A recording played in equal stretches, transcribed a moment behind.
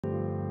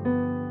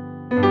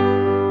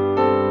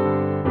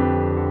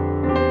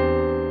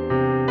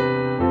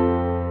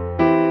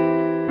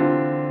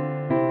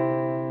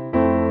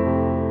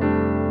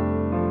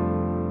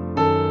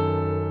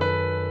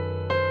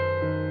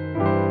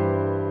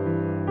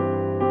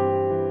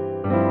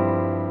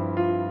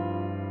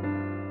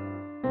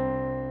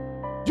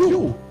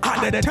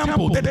are the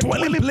temple, the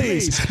dwelling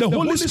place. The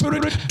Holy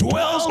Spirit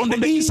dwells on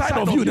the inside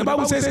of you. The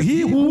Bible says,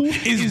 he who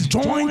is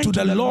joined to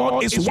the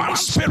Lord is one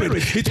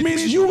spirit. It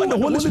means you and the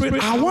Holy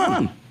Spirit are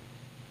one.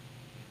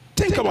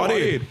 Think about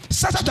it.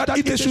 Such that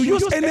if they should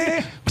use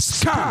any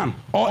scan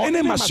or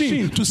any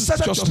machine to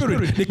search your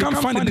spirit, they can't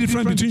find the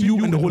difference between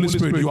you and the Holy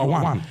Spirit. You are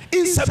one.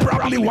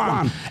 Inseparably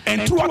one.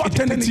 And throughout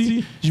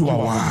eternity, you are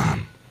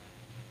one.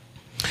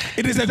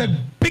 It is the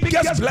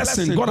biggest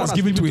blessing God has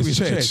given to his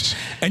church,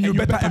 and you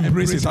better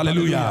embrace it.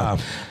 Hallelujah.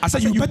 I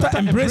said you better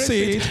embrace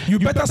it, you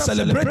better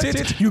celebrate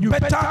it, you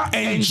better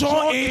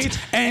enjoy it.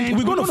 And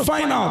we're going to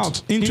find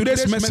out in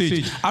today's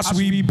message, as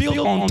we build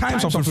on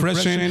times of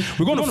refreshing,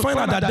 we're going to find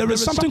out that there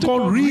is something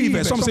called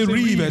rivers. Some say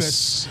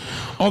rivers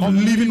of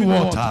living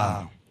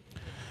water.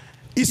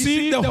 You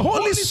see, the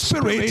Holy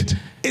Spirit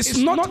is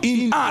not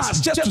in us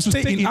just to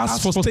stay in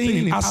us for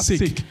staying in us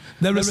sake.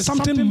 There is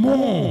something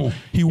more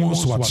he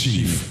wants to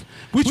achieve,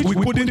 which we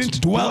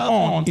couldn't dwell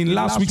on in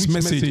last week's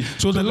message.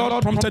 So the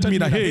Lord prompted me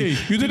that, hey,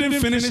 you didn't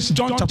finish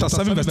John chapter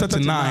 7 verse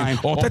 39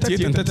 or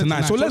 38 and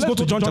 39. So let's go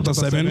to John chapter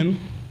 7.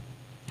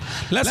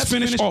 Let's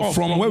finish off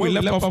from where we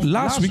left off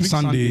last week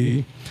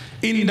Sunday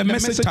in the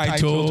message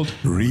titled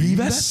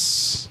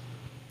Rivers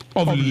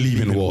of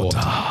Living Water.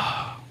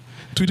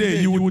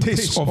 Today you will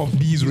taste of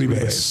these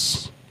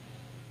rivers.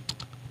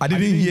 I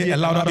didn't hear a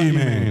louder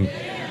amen.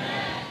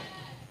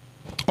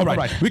 All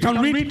right, we can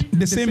read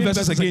the same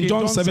verses again.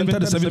 John 7,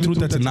 37 through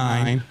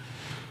 39.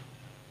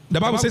 The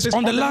Bible says,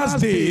 on the last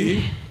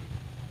day,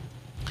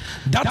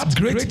 that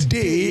great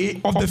day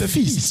of the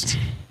feast,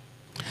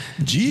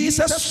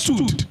 Jesus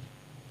stood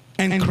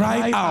and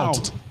cried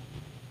out,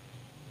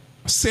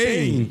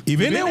 saying,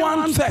 if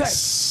anyone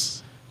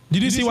thirsts.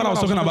 Did you see what I was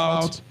talking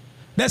about?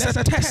 There's a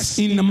thirst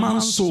in a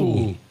man's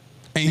soul.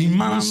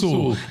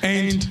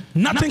 And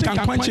nothing can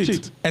quench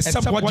it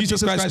except what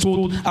Jesus Christ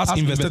told us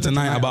in verse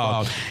 39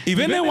 about. If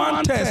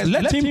anyone thirsts,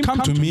 let him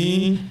come to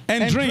me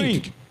and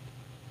drink.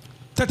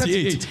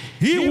 38.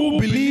 He who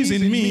believes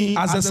in me,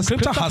 as the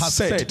scripture has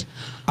said,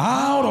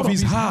 out of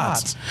his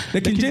heart.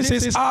 The King James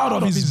says out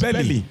of his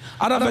belly.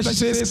 Other version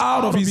says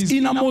out of his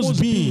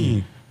innermost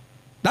being.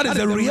 That is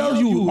the real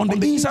you, on the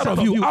inside of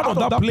you. Out of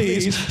that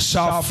place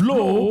shall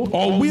flow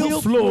or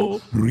will flow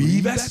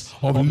rivers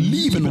of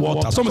living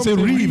water. Someone say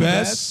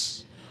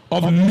rivers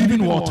of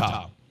living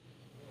water.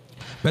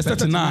 Verse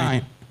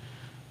 39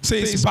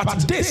 says,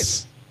 but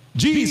this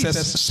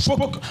Jesus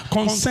spoke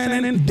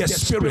concerning the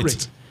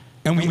Spirit.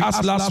 And we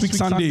asked last week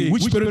Sunday,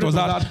 which Spirit was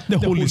that? The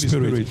Holy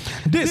Spirit.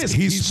 This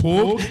he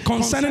spoke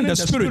concerning the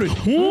Spirit,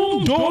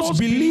 whom those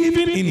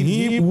believing in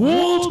him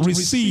would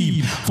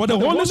receive. For the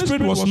Holy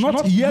Spirit was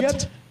not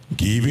yet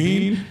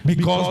given,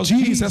 because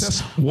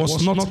Jesus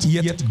was not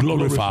yet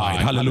glorified.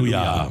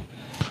 Hallelujah.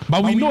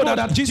 But we know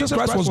that Jesus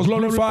Christ was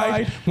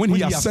glorified when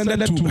he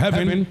ascended to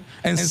heaven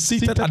and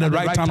seated at the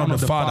right hand of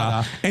the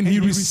Father, and he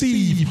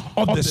received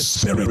of the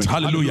Spirit.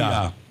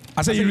 Hallelujah.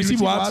 I said he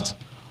received what?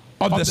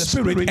 Of the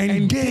Spirit,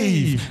 and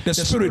gave the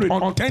Spirit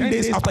on 10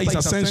 days after his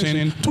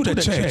ascension to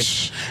the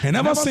church. And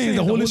ever since,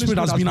 the Holy Spirit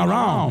has been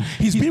around.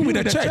 He's been with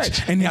the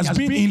church, and he has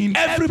been in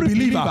every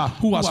believer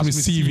who has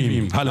received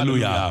him.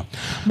 Hallelujah.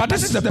 But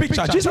this is the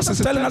picture. Jesus is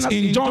telling us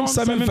in John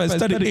 7 verse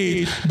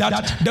 38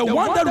 that the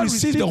one that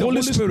receives the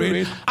Holy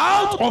Spirit,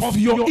 out of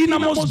your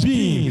innermost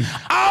being,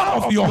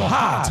 out of your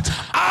heart,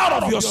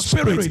 out of your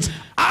spirit,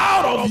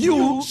 out of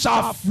you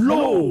shall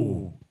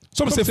flow.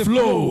 Some say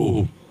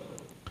flow.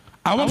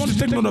 I want you to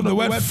take note of the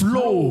word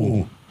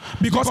flow,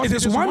 because it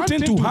is one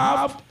thing to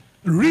have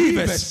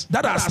rivers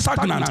that are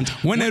stagnant.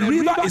 When a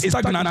river is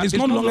stagnant, it's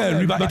no longer a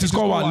river, it is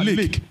called a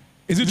lake.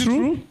 Is it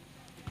true?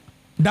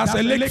 Does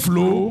a lake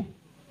flow?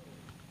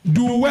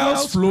 Do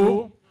wells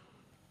flow?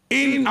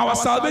 In our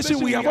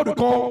salvation, we have what we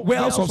call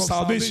wells of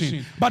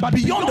salvation. But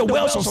beyond the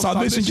wells of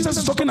salvation, Jesus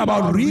is talking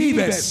about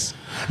rivers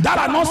that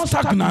are not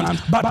stagnant,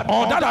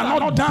 or that are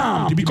not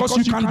dammed, because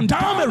you can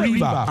dam a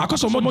river.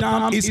 Akosombo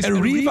Dam is a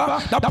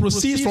river that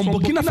proceeds from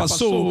Burkina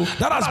Faso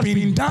that has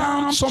been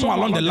dammed somewhere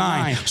along the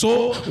line.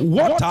 So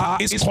water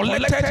is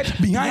collected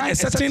behind a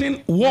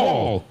certain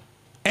wall,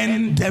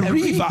 and the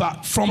river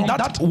from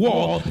that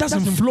wall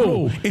doesn't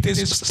flow. It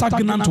is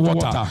stagnant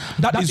water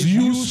that is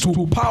used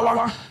to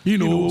power,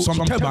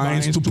 some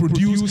turbines to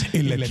produce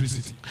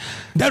electricity.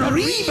 The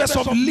rivers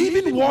of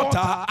living water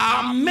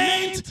are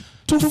meant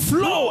to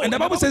flow. And the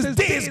Bible says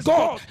this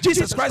God,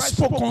 Jesus Christ,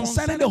 spoke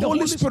concerning the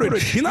Holy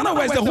Spirit. In other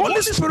words, the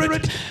Holy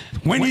Spirit,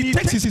 when he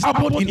takes his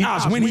abode in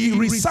us, when he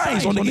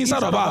resides on the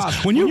inside of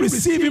us, when you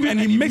receive him and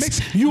he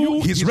makes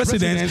you his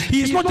residence,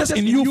 he is not just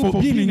in you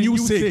for being in you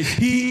sake.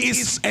 He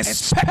is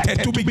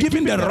expected to be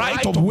given the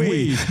right of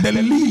way, the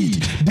lead,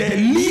 the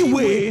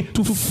leeway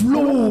to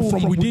flow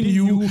from within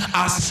you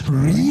as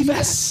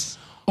rivers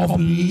of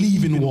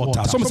living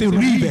water. Some say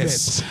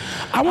rivers.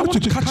 I want you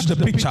to catch the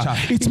picture.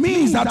 It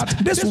means that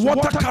this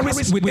water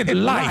carries with it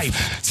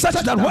life, such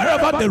that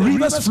wherever the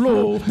rivers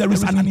flow, there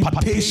is an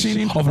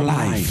impartation of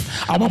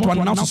life. I want to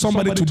announce to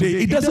somebody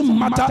today, it doesn't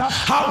matter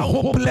how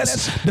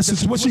hopeless the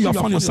situation you have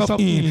found yourself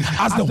in,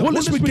 as the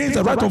Holy Spirit gains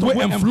the right of way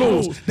and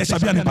flows, there shall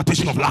be an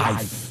impartation of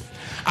life.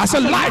 I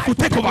said life will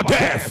take over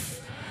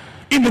death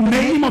in the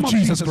name of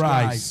Jesus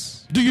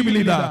Christ. Do you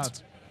believe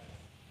that?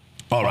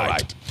 All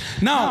right.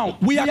 Now,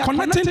 we are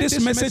connecting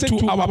this message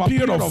to our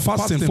period of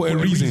fasting for a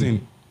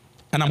reason.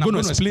 And I'm going to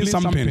explain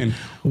something.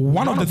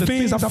 One of the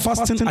things that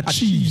fasting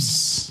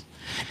achieves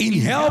in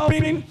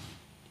helping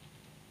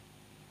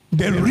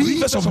the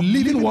rivers of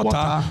living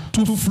water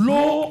to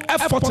flow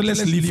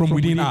effortlessly from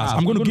within us.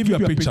 I'm going to give you a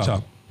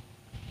picture.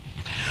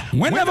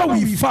 Whenever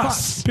we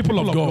fast, people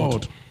of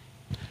God,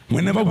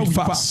 whenever we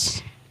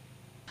fast,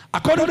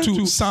 according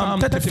to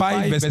Psalm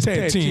 35 verse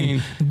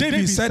 13,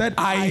 David said,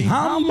 I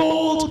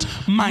humbled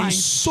my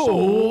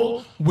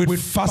soul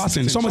with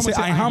fasting. Someone say,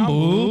 I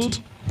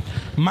humbled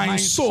my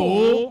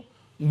soul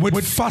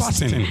with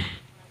fasting.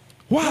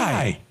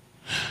 Why?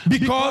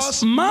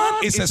 Because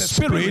man is a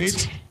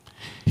spirit,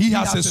 he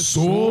has a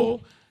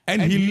soul,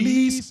 and he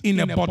lives in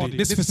a body,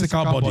 this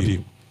physical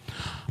body.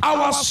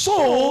 Our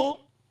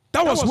soul,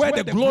 that was where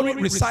the glory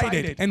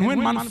resided, and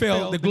when man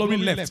fell, the glory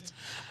left.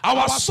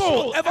 Our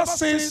soul, ever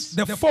since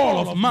the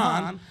fall of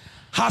man,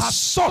 has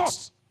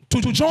sought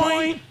to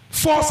join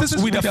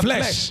forces with the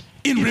flesh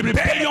in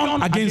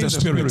rebellion against the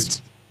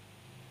spirit.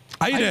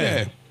 Are you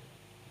there?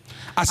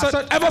 I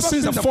said, ever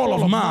since the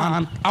fall of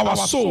man, our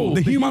soul,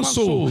 the human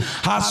soul,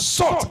 has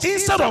sought,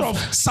 instead of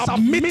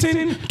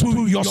submitting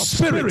to your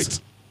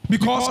spirit,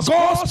 because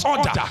God's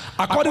order,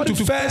 according to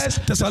 1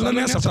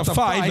 Thessalonians chapter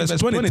 5, verse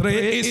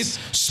 23, is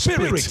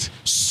spirit,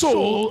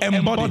 soul,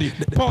 and body.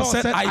 Paul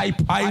said, I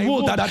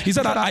will that, he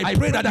said that I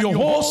pray that your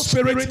whole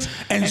spirit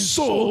and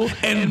soul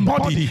and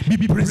body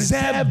be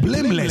preserved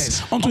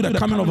blameless unto the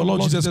coming of the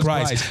Lord Jesus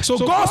Christ. So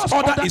God's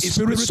order is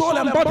spirit, soul,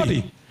 and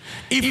body.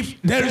 If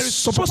there is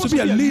supposed to be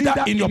a leader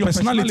in your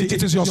personality,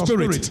 it is your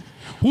spirit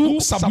who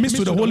submits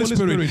to the Holy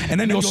Spirit, and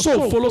then your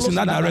soul follows in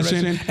that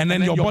direction, and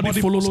then your body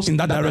follows in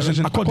that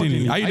direction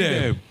accordingly. Are you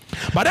there?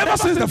 But ever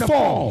since the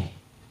fall,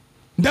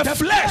 the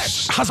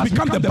flesh has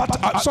become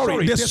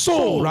the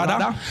soul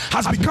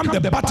has become the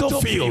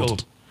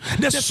battlefield.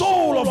 The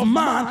soul of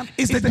man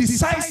is the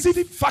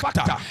decisive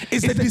factor,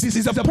 is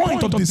the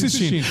point of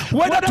decision,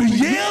 whether to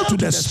yield to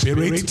the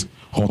spirit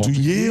or to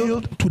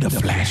yield to the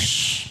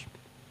flesh.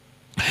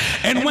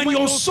 And when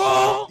your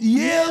soul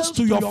yields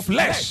to your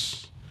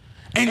flesh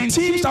and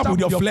teams up with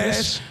your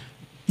flesh,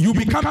 you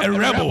become a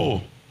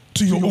rebel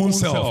to your own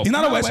self. In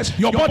other words,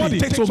 your body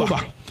takes over.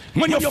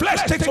 When your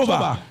flesh takes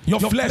over, your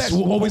flesh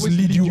will always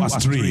lead you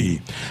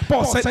astray.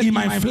 Paul said, in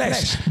my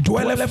flesh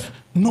dwelleth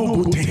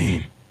no good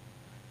thing.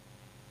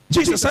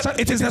 Jesus said,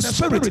 it is the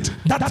spirit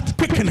that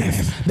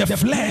quickeneth, the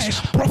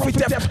flesh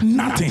profiteth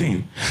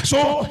nothing.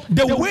 So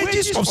the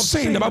wages of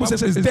sin, the Bible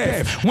says, is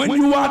death. When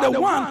you are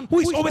the one who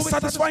is always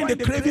satisfying the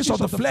cravings of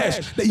the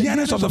flesh, the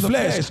yearnings of the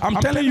flesh,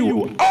 I'm telling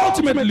you,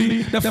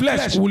 ultimately the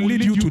flesh will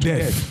lead you to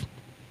death.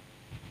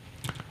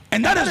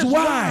 And that is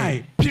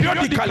why,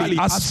 periodically,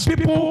 as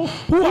people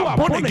who are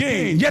born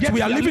again, yet we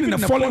are living in a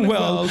fallen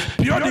world,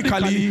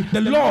 periodically,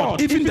 the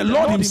Lord, even the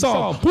Lord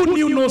himself, who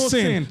knew no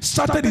sin,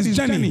 started his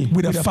journey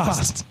with a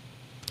fast.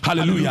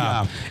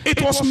 Hallelujah.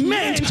 It was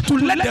meant to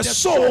let the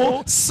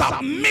soul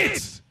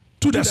submit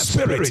to the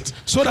spirit,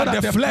 so that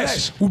the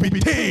flesh will be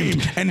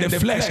tamed and the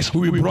flesh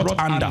will be brought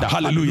under.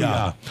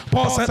 Hallelujah.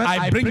 Paul said,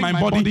 I bring my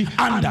body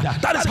under.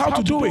 That is how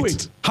to do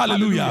it.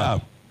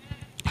 Hallelujah.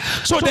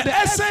 So the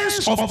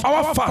essence of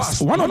our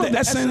fast, one of the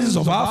essences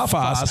of our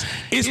fast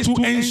is to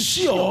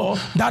ensure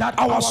that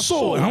our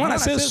soul, and when I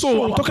say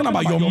soul, I'm talking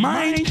about your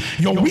mind,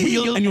 your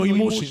will, and your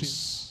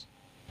emotions.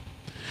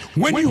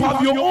 When you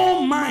have your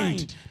own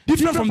mind,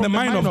 different from the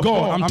mind of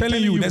God, I'm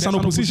telling you, there's an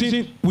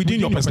opposition within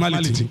your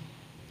personality.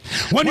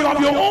 When you have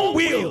your own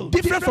will,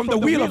 different from the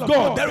will of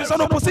God, there is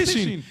an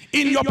opposition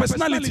in your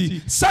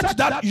personality, such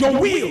that your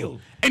will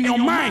and your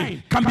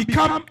mind can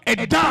become a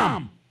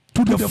dam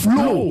to the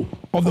flow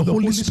of the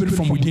Holy Spirit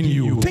from within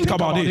you. Think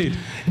about it.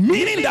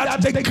 Meaning that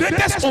the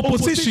greatest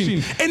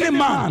opposition any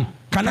man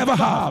can ever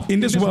have in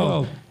this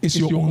world is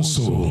your own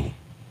soul.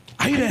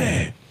 Are you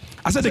there?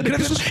 I said the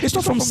greatest, it's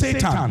not from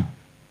Satan.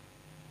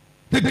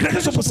 The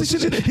greatest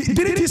opposition,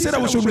 didn't he say that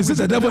we should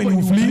resist the devil and he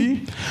will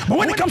flee? But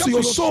when it comes to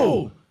your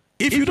soul,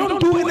 if you don't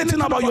do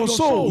anything about your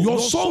soul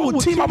will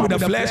team up with the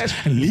flesh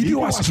and lead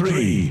you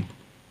astray.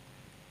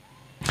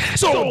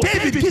 So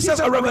David gives us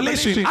a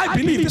revelation. I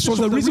believe this was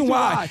the reason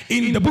why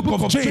in the book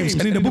of James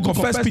and in the book of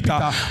 1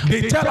 Peter,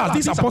 they tell us,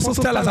 these apostles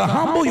tell us, that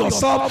humble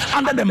yourself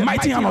under the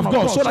mighty hand of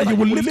God so that he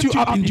will lift you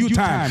up in due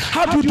time.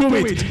 How do you do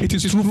it? It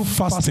is through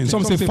fasting.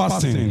 Some say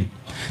fasting.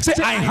 Say,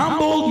 I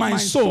humbled my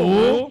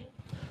soul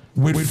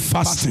with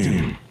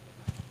fasting.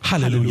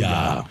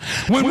 Hallelujah.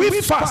 When we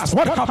fast,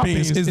 what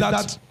happens is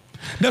that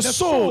the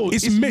soul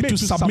is made to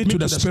submit to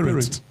the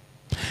spirit.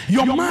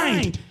 Your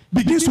mind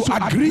begins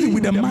to agree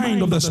with the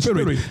mind of the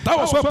spirit. That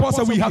was where Paul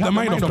said we have the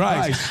mind of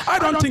Christ. I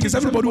don't think it's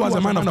everybody who has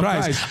the mind of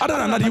Christ. Other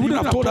than that, he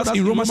wouldn't have told us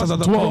in Romans chapter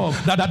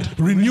 12 that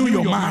renew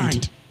your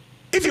mind.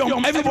 If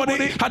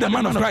everybody had the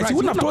mind of Christ, he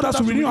wouldn't have told us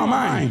to renew our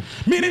mind.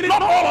 Meaning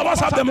not all of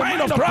us have the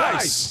mind of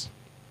Christ.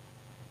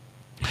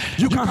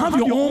 You can have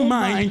your own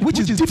mind, which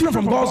is different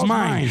from God's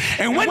mind.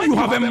 And when you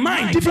have a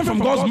mind different from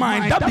God's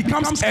mind, that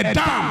becomes a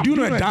dam. Do you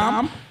know a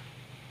dam?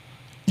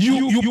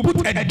 You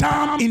put a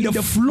dam in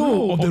the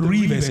flow of the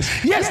rivers.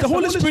 Yes, the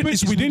Holy Spirit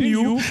is within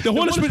you. The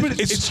Holy Spirit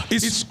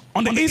is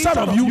on the inside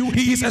of you.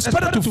 He is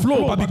expected to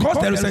flow, but because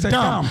there is a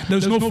dam, there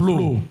is no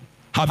flow.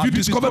 Have you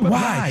discovered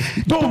why?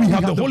 Though we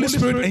have the Holy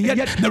Spirit and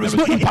yet there is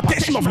no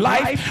impartation of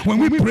life, when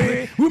we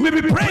pray, we may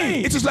be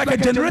praying. It is like a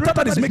generator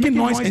that is making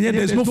noise and yet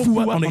there is no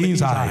fuel on the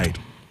inside.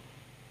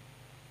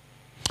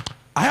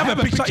 I have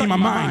a picture in my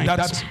mind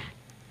that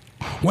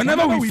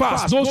whenever we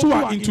fast, those who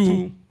are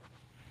into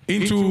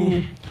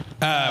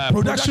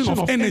production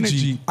of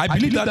energy, I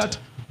believe that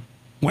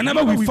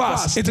whenever we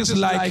fast, it is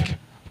like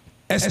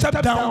a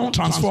step-down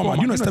transformer.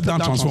 You know a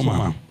step-down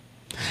transformer?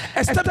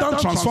 A step-down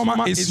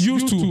transformer is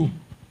used to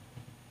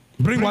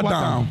bring what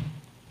down?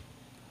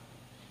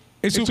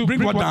 It's to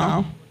bring what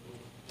down?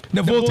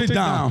 The voltage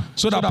down,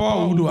 so that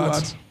power will do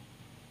what?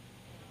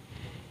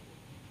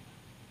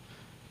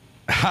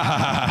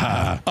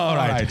 All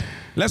right.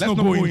 Let's not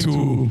go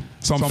into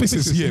some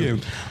physics here.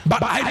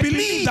 But I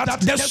believe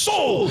that the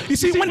soul, you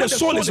see, when the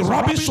soul is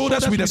rubbing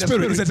shoulders with the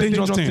spirit, it's a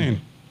dangerous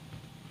thing.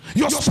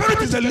 Your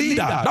spirit is the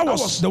leader. That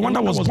was the one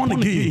that was born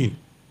again.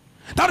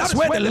 That is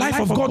where the life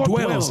of God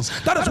dwells.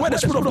 That is where the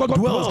Spirit of God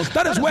dwells.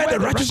 That is where the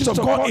righteousness of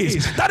God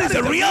is. That is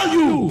the real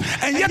you.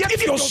 And yet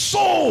if your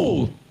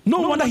soul, no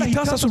wonder he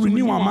tells us to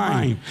renew our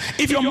mind.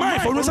 If your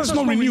mind, for instance, is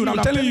not renewed, I'm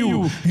telling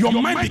you, your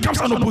mind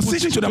becomes an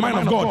opposition to the mind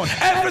of God.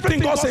 Everything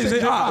God says,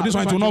 this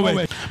one will not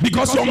work.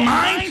 Because your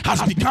mind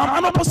has become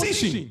an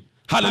opposition.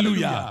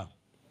 Hallelujah.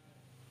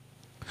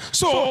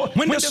 So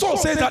when the soul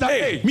says that,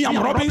 hey, me,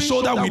 I'm rubbing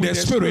shoulder with the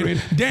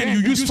spirit, then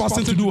you use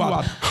fasting to do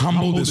what?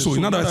 Humble the soul.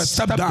 In other words,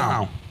 step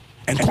down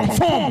and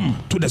conform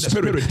to the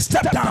spirit.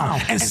 Step down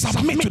and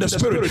submit to the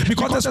spirit,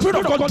 because the Spirit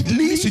of God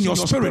lives in your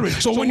spirit.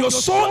 So when your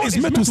soul is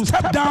made to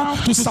step down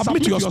to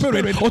submit to your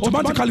spirit,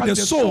 automatically the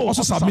soul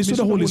also submits to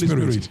the Holy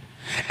Spirit.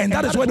 And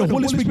that is where the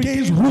Holy Spirit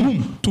gains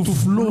room to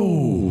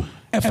flow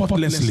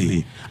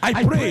effortlessly.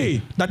 I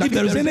pray that if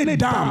there is any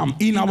dam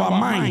in our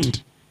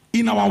mind,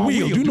 in our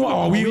will, do you know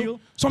our will?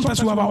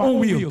 Sometimes we have our own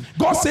will.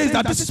 God says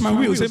that this is my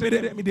will.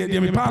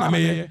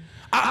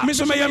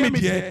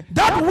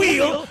 That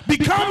will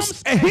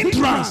becomes a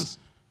hindrance,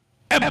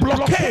 a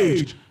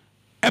blockade,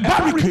 a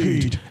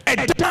barricade, a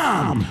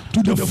dam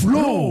to the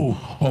flow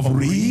of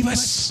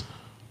rivers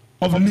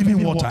of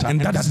living water,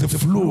 and that is the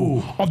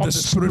flow of the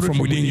Spirit from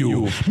within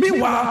you.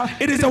 Meanwhile,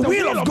 it is the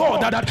will of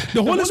God that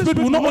the Holy Spirit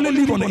will not only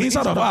live on the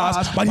inside of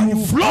us, but He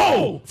will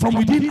flow from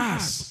within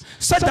us,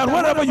 such that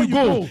wherever you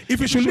go,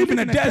 if you should live in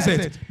a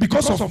desert,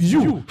 because of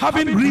you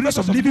having rivers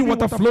of living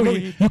water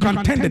flowing, you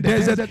can turn the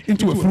desert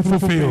into a fruitful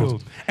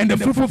field, and the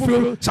fruitful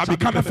field shall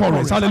become a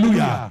forest.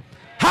 Hallelujah.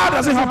 How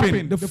does it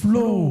happen? The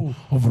flow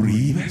of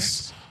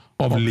rivers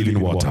of living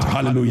water.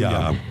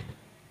 Hallelujah.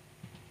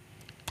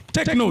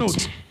 Take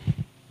note.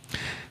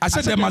 I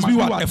said there must be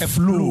what? A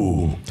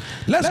flow.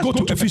 Let's go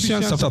to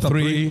Ephesians chapter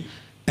 3,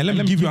 and let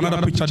me give you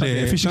another picture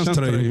there. Ephesians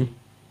 3,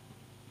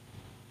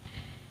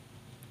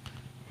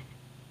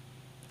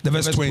 the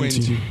verse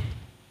 20.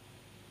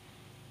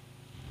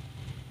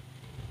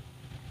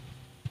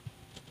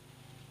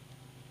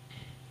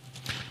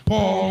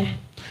 Paul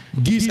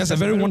gives us a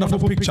very wonderful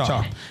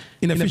picture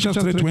in Ephesians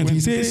 3:20. He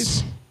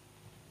says,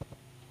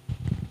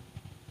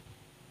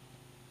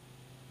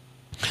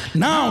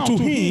 now to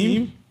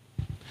him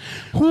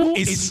who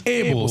is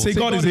able, say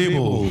God is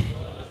able,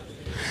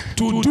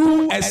 to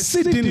do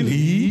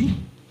exceedingly,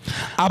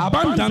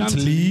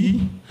 abundantly,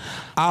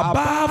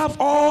 above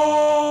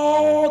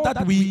all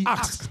that we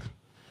ask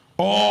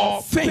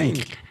or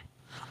think,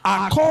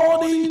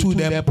 according to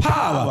the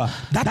power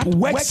that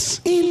works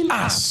in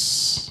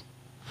us.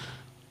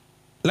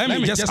 Let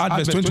me just add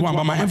verse 21,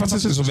 but my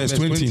emphasis is on verse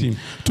 20.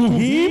 To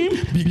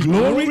him be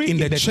glory in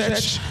the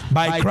church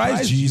by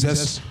Christ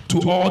Jesus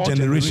to all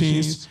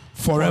generations,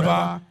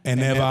 forever and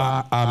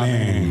ever.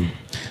 Amen.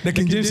 The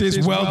King James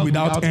says, world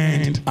without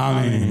end.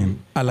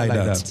 Amen. I like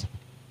that.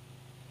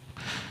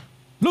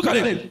 Look at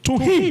it. To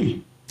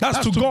him, that's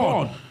to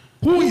God,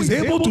 who is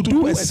able to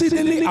do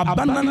exceedingly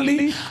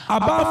abundantly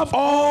above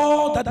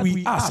all that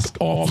we ask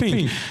or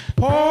think.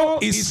 Paul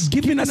is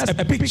giving us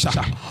a picture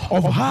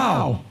of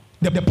how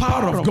the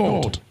power of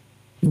God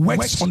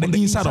works on the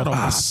inside of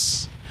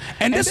us.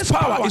 And this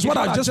power is what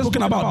I've just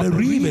spoken about, the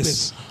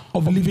rivers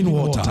of living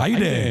water. Are you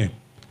there?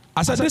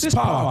 I said this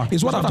power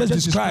is what I've just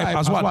described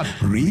as what?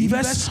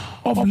 Rivers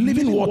of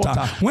living water.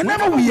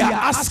 Whenever we are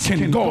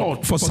asking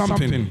God for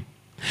something,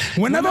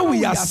 whenever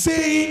we are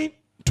saying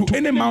to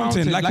any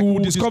mountain, like we will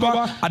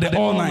discover at the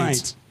all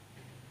night,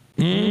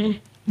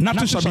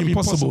 nothing shall be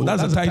impossible.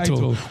 That's the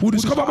title. We'll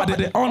discover at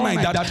the all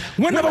night that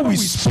whenever we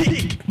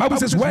speak, Bible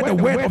says where the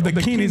word of the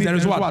king is, there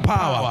is what?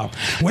 Power.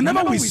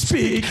 Whenever we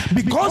speak,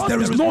 because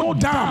there is no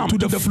dam to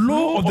the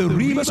flow of the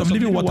rivers of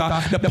living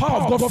water, the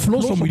power of God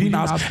flows from within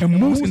us and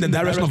moves in the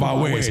direction of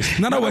our words.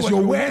 In other words,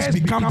 your words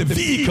become the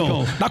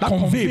vehicle that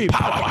convey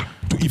power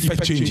to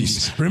effect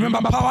changes. Remember,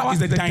 power is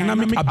the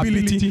dynamic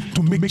ability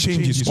to make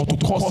changes or to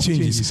cause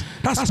changes.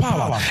 That's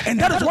power. And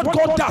that is what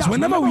God does.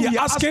 Whenever we are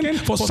asking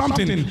for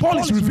something, Paul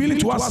is revealing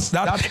to us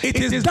that it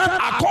is done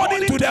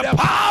according to the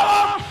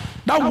power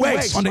that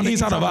works on the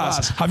inside of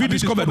us. Have you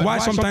discovered why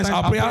sometimes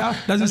our prayer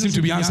doesn't seem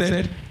to be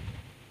answered?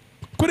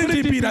 Couldn't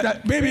it be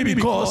that maybe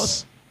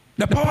because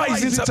the power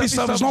itself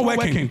is not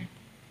working?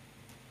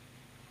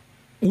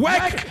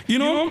 Work,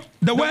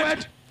 the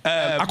word,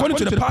 according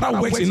to the power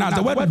that works in us,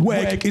 the word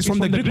work is from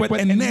the Greek word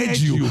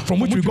energy,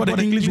 from which we got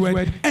the English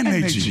word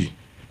energy.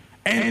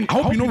 And I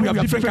hope you know we have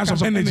different kinds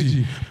of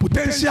energy.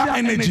 Potential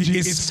energy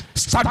is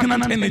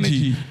stagnant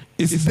energy.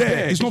 It's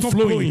there. It's not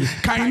flowing.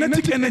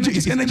 Kinetic energy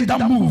is energy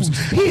that moves.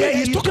 Here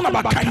he's talking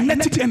about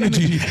kinetic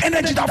energy.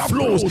 Energy that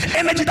flows.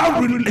 Energy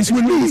that is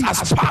released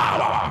as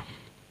power.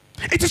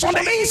 It is on the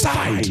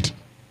inside.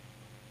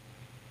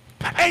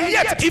 And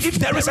yet, if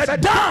there is a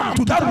dam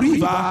to that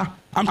river,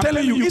 I'm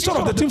telling you, instead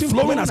of the thing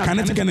flowing as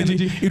kinetic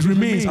energy, it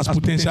remains as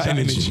potential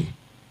energy.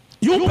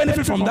 You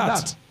benefit from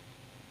that.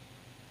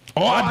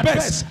 Or at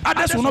best,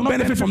 others will not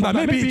benefit from that.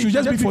 Maybe it will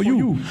just be for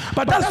you.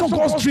 But that's not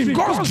God's dream.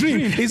 God's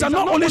dream is that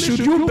not only should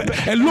you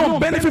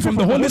alone benefit from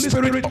the Holy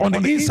Spirit on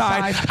the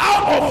inside,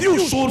 out of you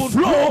should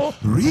flow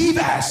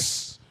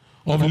rivers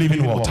of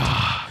living water.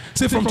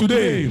 Say, from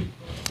today,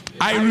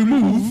 I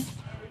remove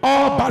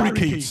all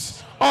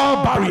barricades,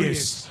 all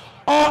barriers,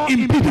 all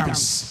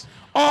impedance,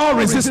 all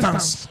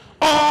resistance,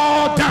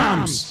 all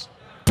dams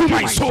to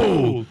my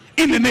soul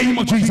in the name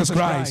of Jesus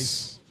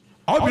Christ.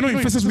 I hope you know in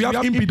physics we have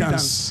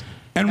impedance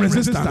and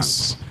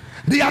resistance.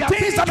 They are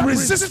things that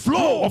resist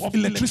flow of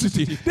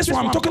electricity. This is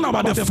what I'm talking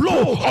about, the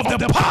flow of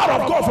the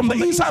power of God from the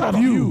inside of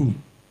you.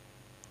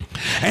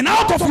 And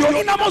out of your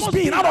innermost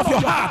being, out of your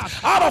heart,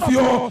 out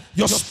of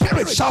your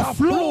spirit shall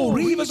flow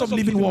rivers of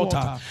living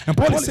water. And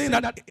Paul is saying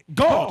that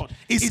God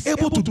is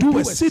able to do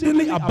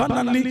exceedingly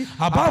abundantly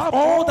above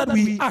all that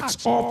we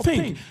ask or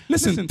think.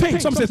 Listen,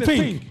 think. Some say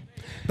think.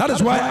 That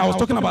is why I was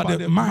talking about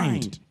the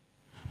mind.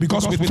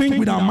 Because we think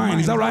with our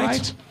mind, is that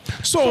right?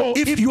 So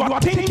if you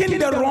are thinking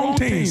the wrong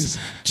things,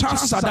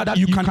 chances are that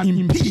you can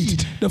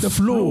impede the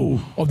flow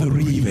of the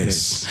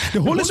rivers.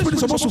 The Holy Spirit is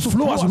supposed to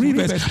flow as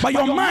rivers, but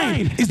your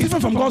mind is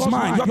different from God's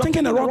mind. You are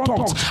thinking the wrong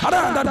thoughts. Other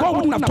than that, God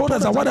wouldn't have told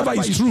us that whatever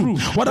is true,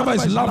 whatever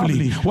is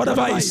lovely,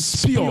 whatever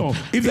is pure,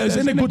 if there is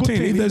any good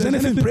thing, if there is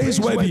anything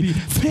praiseworthy,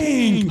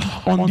 think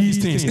on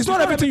these things. It's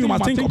not everything you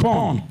must think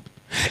upon.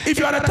 If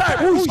you are the type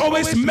who is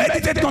always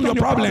meditating on your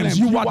problems,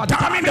 you are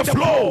damming the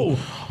flow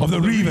of the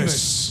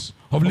rivers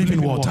of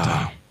living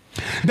water.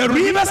 The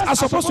rivers are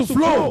supposed to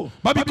flow,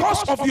 but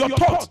because of your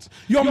thought,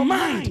 your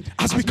mind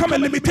has become a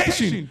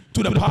limitation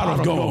to the power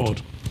of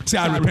God. Say,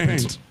 I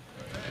repent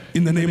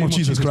in the name of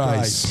Jesus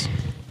Christ.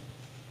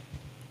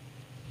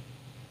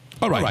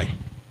 All right.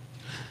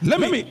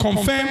 Let me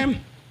confirm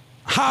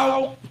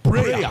how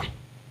prayer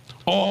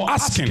or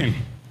asking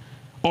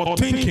or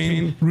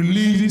thinking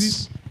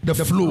releases the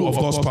flow of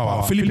God's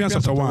power. Philippians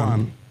chapter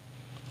 1,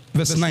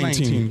 verse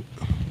 19.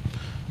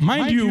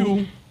 Mind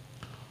you,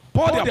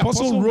 Paul the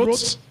Apostle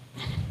wrote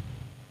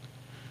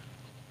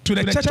to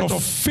the church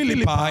of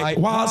Philippi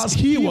whilst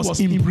he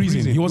was in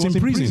prison. He was in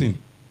prison.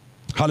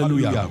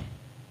 Hallelujah.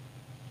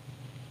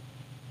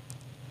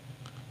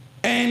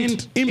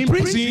 And in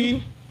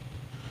prison,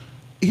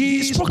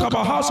 he spoke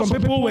about how some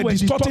people were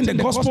distorting the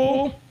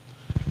gospel,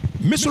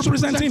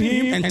 misrepresenting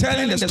him, and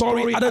telling the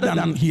story other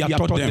than he had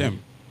taught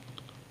them.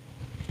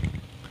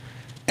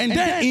 And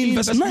then in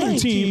verse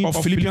 19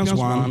 of Philippians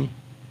 1,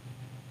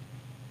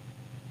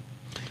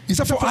 he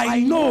said, for I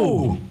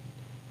know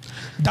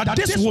that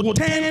this will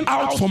turn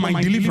out for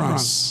my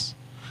deliverance.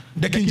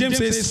 The King James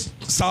says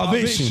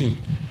salvation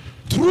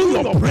through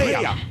your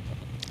prayer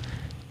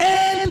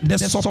and the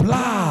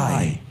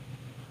supply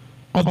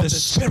of the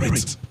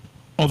Spirit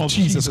of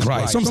Jesus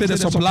Christ. Some say the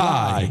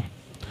supply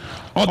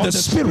of the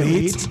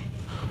Spirit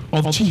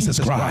of Jesus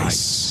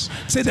Christ.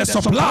 Say the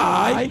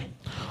supply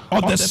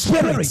of the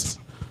Spirit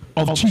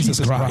of Jesus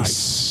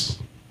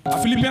Christ.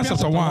 Philippians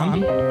chapter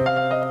 1.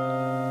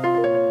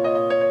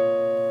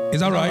 Is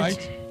that right?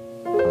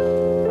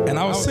 And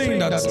I was saying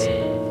that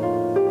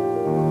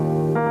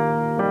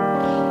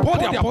Paul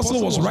the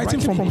Apostle was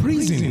writing from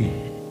prison.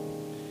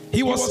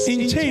 He was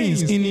in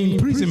chains, in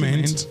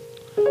imprisonment,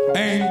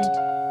 and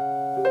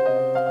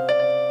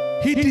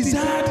he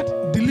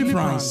desired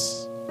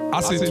deliverance,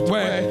 as it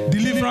were,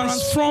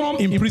 deliverance from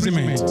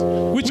imprisonment,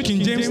 which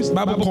King James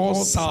Bible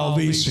calls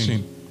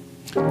salvation.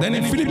 Then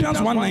in Philippians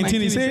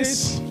 1:19 he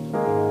says,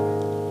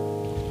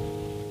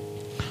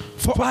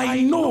 for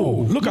I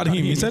know, look at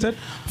him, he said,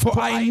 for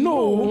I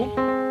know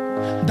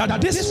that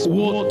this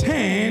will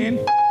turn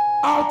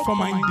out for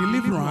my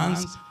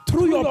deliverance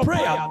through your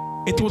prayer.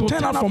 It will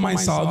turn out for my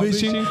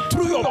salvation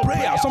through your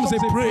prayer. Some say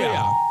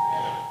prayer.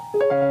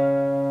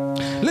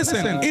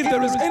 Listen, if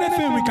there is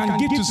anything we can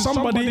give to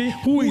somebody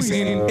who is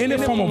in any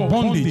form of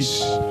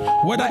bondage,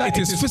 whether it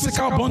is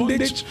physical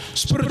bondage,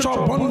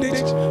 spiritual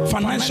bondage,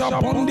 financial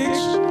bondage,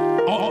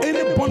 or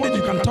any bondage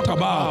you can talk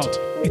about,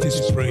 it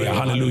is prayer.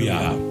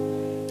 Hallelujah.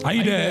 Are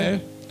you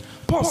there?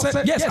 Paul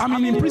said, yes, I'm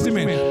in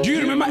imprisonment. Do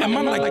you remember a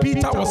man like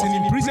Peter was in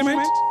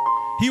imprisonment?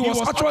 He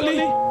was actually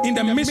in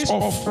the midst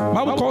of,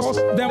 Bible calls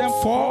them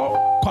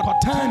 4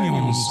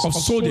 quaternions of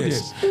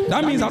soldiers.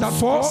 That means that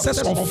 4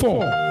 sets of 4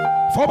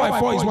 by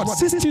 4 is what?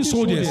 16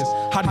 soldiers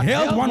had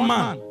held one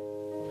man.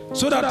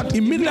 So that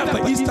immediately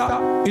after Easter,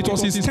 it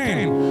was his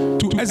turn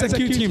to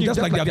execute him, just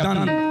like they have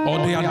done, or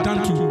they had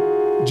done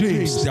to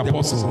James the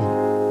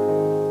apostle.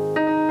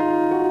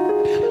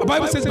 The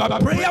Bible says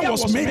that prayer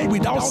was made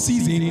without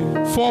ceasing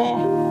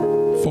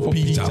for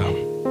Peter.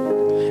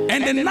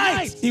 And the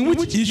night in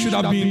which he should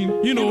have been,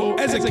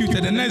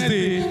 executed, the next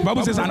day, the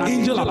Bible says an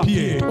angel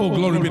appeared. Oh,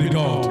 glory be to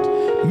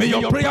God. May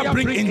your prayer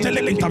bring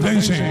angelic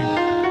intervention.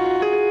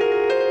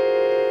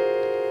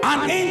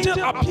 An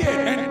angel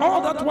appeared, and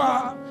all that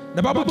while,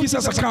 the Bible gives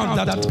us account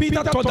that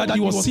Peter thought that he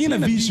was seeing a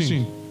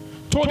vision.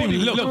 Told him,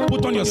 look,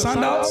 put on your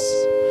sandals,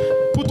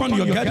 put on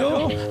your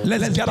girdle,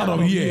 let's get out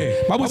of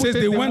here. Bible says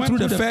they went through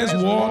the first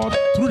ward,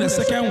 through the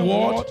second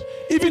ward,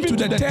 even to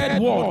the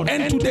third ward,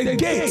 and to the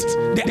gate,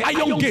 the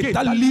iron gate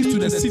that leads to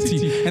the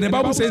city. And the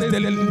Bible says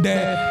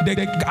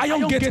the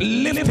iron gate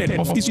lifted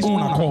of its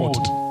own accord.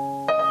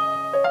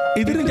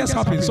 It didn't just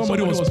happen.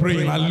 Somebody was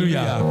praying.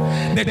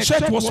 Hallelujah. The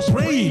church was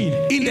praying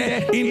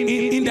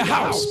in the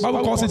house.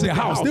 Bible calls it the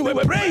house. They were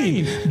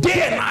praying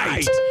day and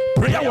night.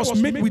 Prayer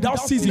was made without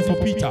ceasing for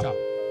Peter.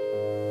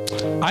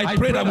 I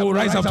pray that we will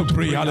rise up to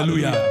pray.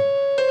 Hallelujah.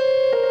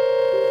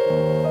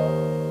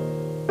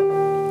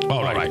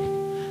 All right.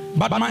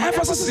 But my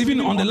emphasis is even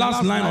on the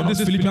last line of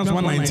this Philippians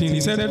 1:19. He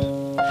said,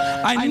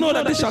 I know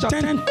that this shall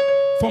turn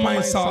for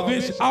my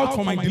salvation, out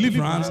for my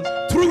deliverance,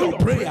 through your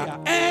prayer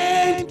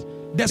and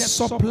the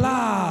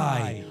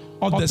supply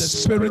of the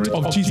Spirit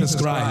of Jesus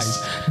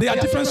Christ. They are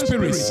different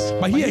spirits,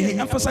 but here he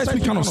emphasized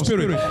which kind of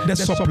spirit? The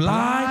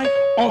supply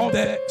of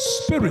the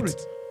Spirit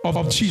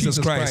of Jesus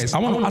Christ. I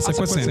want to ask a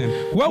question.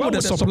 Where would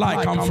the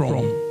supply come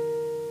from?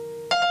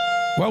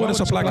 Where would the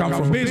supply come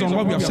from? Based on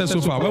what we have said so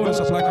far, where would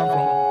the supply come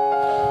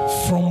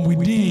from? From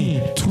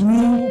within.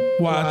 Through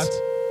what?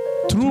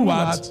 Through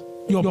what?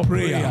 Your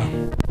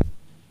prayer.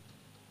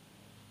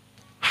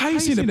 How you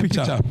see the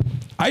picture?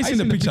 I see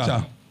the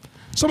picture.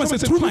 Someone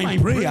says, through my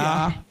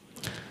prayer,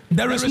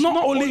 there is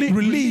not only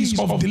release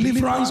of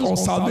deliverance or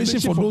salvation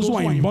for those who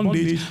are in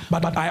bondage,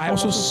 but I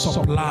also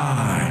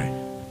supply.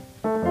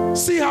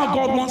 See how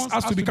God wants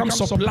us to become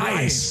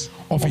suppliers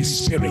of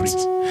His Spirit.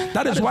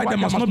 That is why there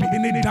must not be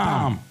any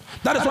dam.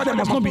 That is why there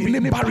must not be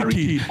any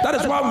barricade. That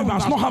is why we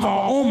must not have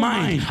our own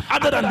mind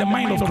other than the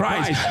mind of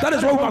Christ. That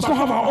is why we must not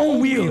have our own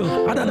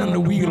will other than the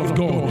will of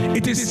God.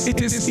 It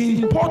is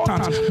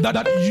important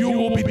that you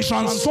will be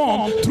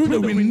transformed through the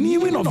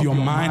renewing of your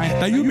mind,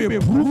 that you may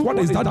prove what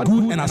is that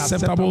good and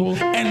acceptable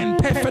and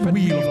perfect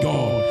will of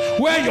God.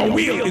 Where your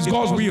will is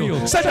God's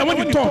will. Said that when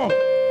you talk,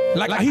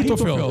 like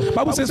Ahithophel, the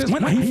Bible says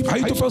when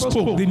Ahithophel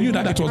spoke, they knew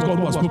that it was God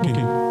who was speaking.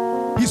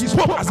 He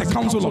spoke as the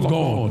counsel of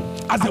God,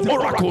 as the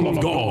oracle of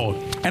God.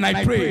 And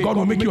I pray God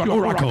will make you an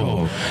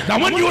oracle. Now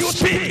when you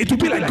speak, it will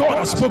be like God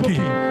has spoken,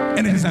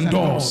 and it is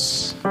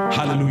endorsed.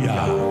 Hallelujah.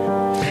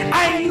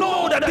 I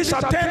know that this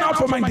shall turn out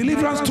for my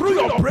deliverance through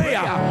your prayer.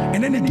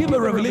 And then he gave a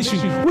revelation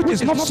which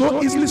is not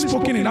so easily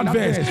spoken in that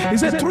verse. He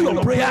said through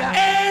your prayer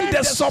and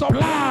the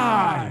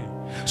supply.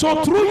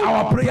 So through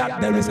our prayer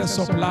there is a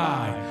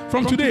supply.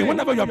 From today,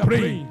 whenever you are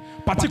praying,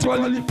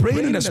 particularly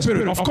praying in the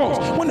Spirit, of course,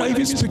 when you're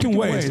even speaking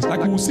words,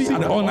 like we will see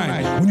at the all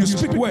night, when you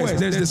speak words,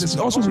 there's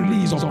also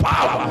release of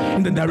power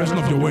in the direction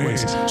of your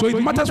words. So it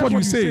matters what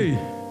you say.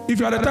 If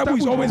you are the type who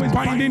is always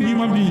binding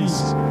human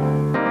beings,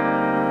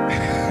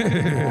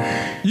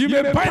 you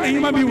may bind a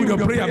human being with your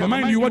prayer, but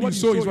mind you, what you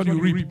sow is what you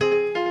reap.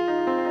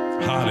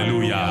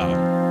 Hallelujah.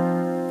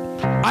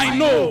 I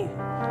know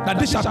that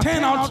this shall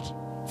turn out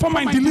for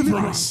my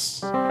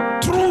deliverance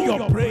through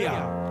your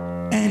prayer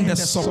and the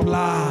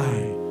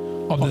supply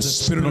of the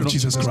Spirit of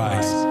Jesus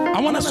Christ.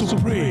 I want us to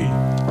pray.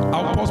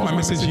 I'll pause my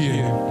message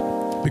here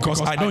because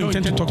I don't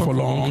intend to talk for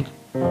long.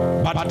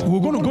 But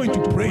we're going to go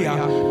into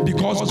prayer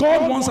because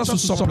God wants us to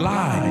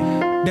supply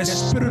the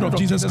Spirit of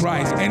Jesus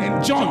Christ.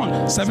 And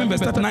John 7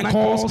 verse 39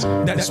 calls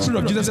the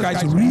Spirit of Jesus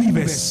Christ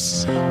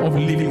rivers of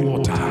living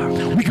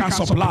water. We can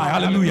supply.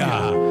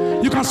 Hallelujah.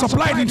 You can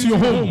supply it into your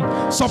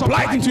home,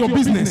 supply it into your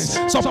business,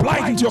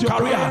 supply it into your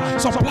career,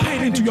 supply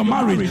it into your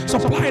marriage,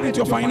 supply it into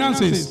your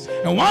finances.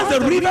 And once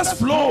the rivers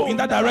flow in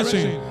that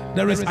direction,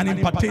 there is an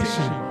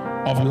impartation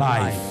of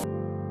life.